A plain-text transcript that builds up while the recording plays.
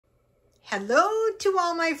Hello to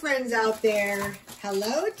all my friends out there.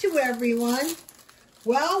 Hello to everyone.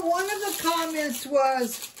 Well, one of the comments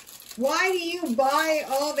was, why do you buy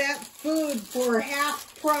all that food for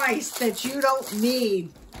half price that you don't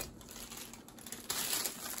need?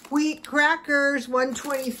 Wheat crackers,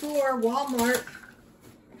 $1.24, Walmart.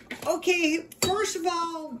 Okay, first of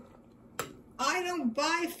all, I don't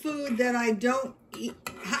buy food that I don't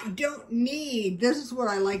need. This is what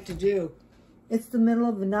I like to do. It's the middle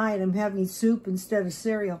of the night. I'm having soup instead of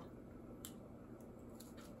cereal.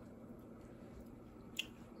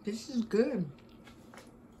 This is good.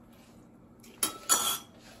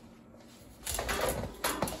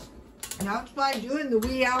 That's by doing the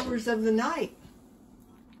wee hours of the night.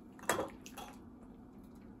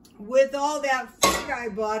 With all that food I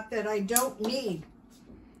bought that I don't need.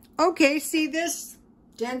 Okay, see this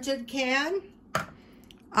dented can?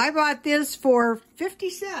 I bought this for 50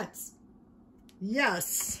 cents.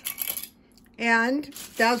 Yes. And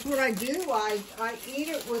that's what I do. I eat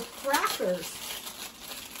it with crackers.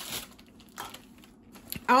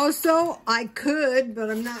 Also, I could, but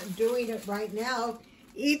I'm not doing it right now,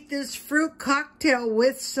 eat this fruit cocktail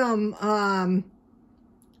with some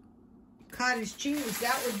cottage cheese.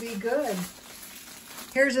 That would be good.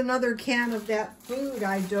 Here's another can of that food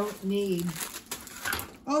I don't need.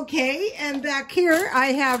 Okay, and back here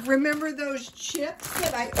I have, remember those chips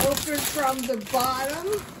that I opened from the bottom?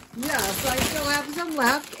 Yes, I still have some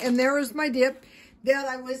left, and there is my dip that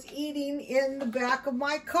I was eating in the back of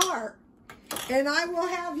my car. And I will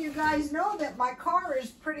have you guys know that my car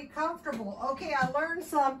is pretty comfortable. Okay, I learned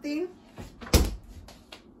something.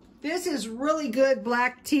 This is really good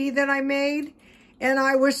black tea that I made, and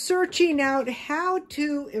I was searching out how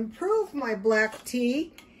to improve my black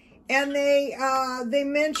tea. And they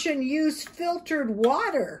mention use filtered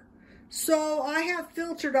water. So I have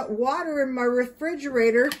filtered water in my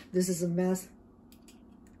refrigerator. This is a mess.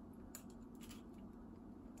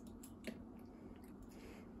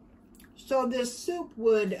 So this soup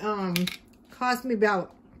would cost me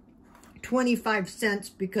about 25 cents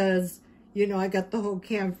because, you know, I got the whole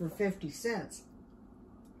can for 50 cents.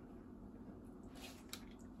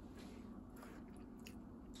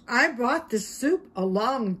 I bought this soup a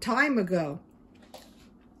long time ago.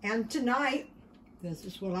 And tonight, this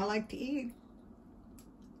is what I like to eat.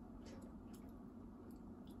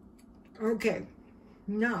 Okay,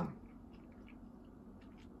 now,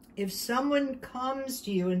 if someone comes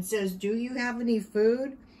to you and says, do you have any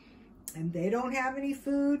food? And they don't have any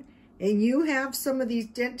food, and you have some of these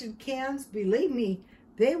dented cans, believe me,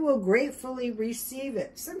 they will gratefully receive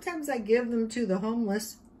it. Sometimes I give them to the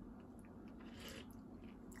homeless.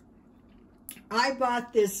 I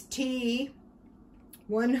bought this tea,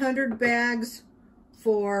 100 bags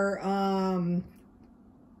for $1,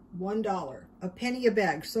 a penny a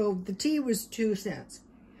bag. So the tea was 2 cents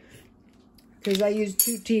because I used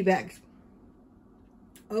 2 tea bags.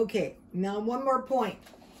 Okay, now one more point.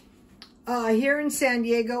 Here in San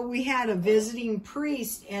Diego, we had a visiting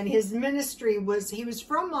priest, and his ministry was, he was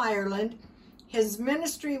from Ireland. His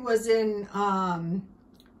ministry was in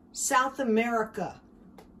South America.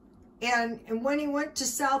 And when he went to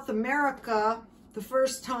South America, the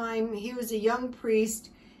first time, he was a young priest,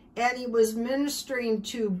 and he was ministering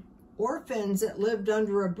to orphans that lived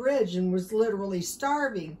under a bridge and was literally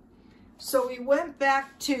starving. So he went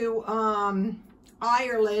back to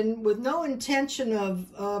Ireland with no intention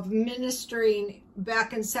of ministering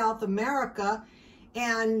back in South America,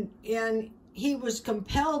 and he was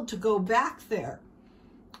compelled to go back there.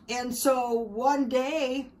 And so one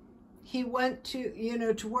day, he went to, you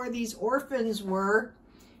know, to where these orphans were,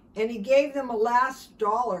 and he gave them a last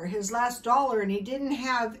dollar, his last dollar, and he didn't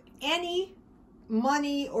have any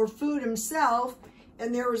money or food himself.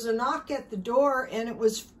 And there was a knock at the door, and it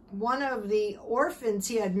was one of the orphans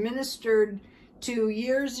he had ministered to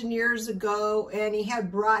years and years ago, and he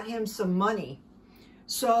had brought him some money.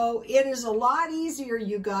 So it is a lot easier,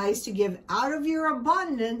 you guys, to give out of your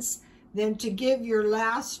abundance than to give your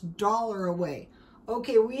last dollar away.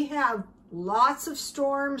 Okay, we have lots of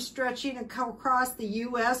storms stretching across the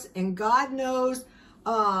U.S., and God knows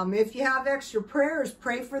if you have extra prayers,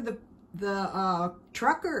 pray for the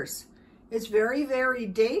truckers. It's very, very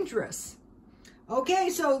dangerous.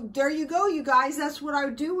 Okay, so there you go, you guys. That's what I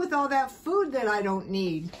do with all that food that I don't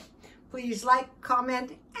need. Please like,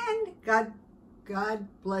 comment, and God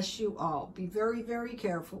bless you all. Be very, very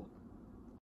careful.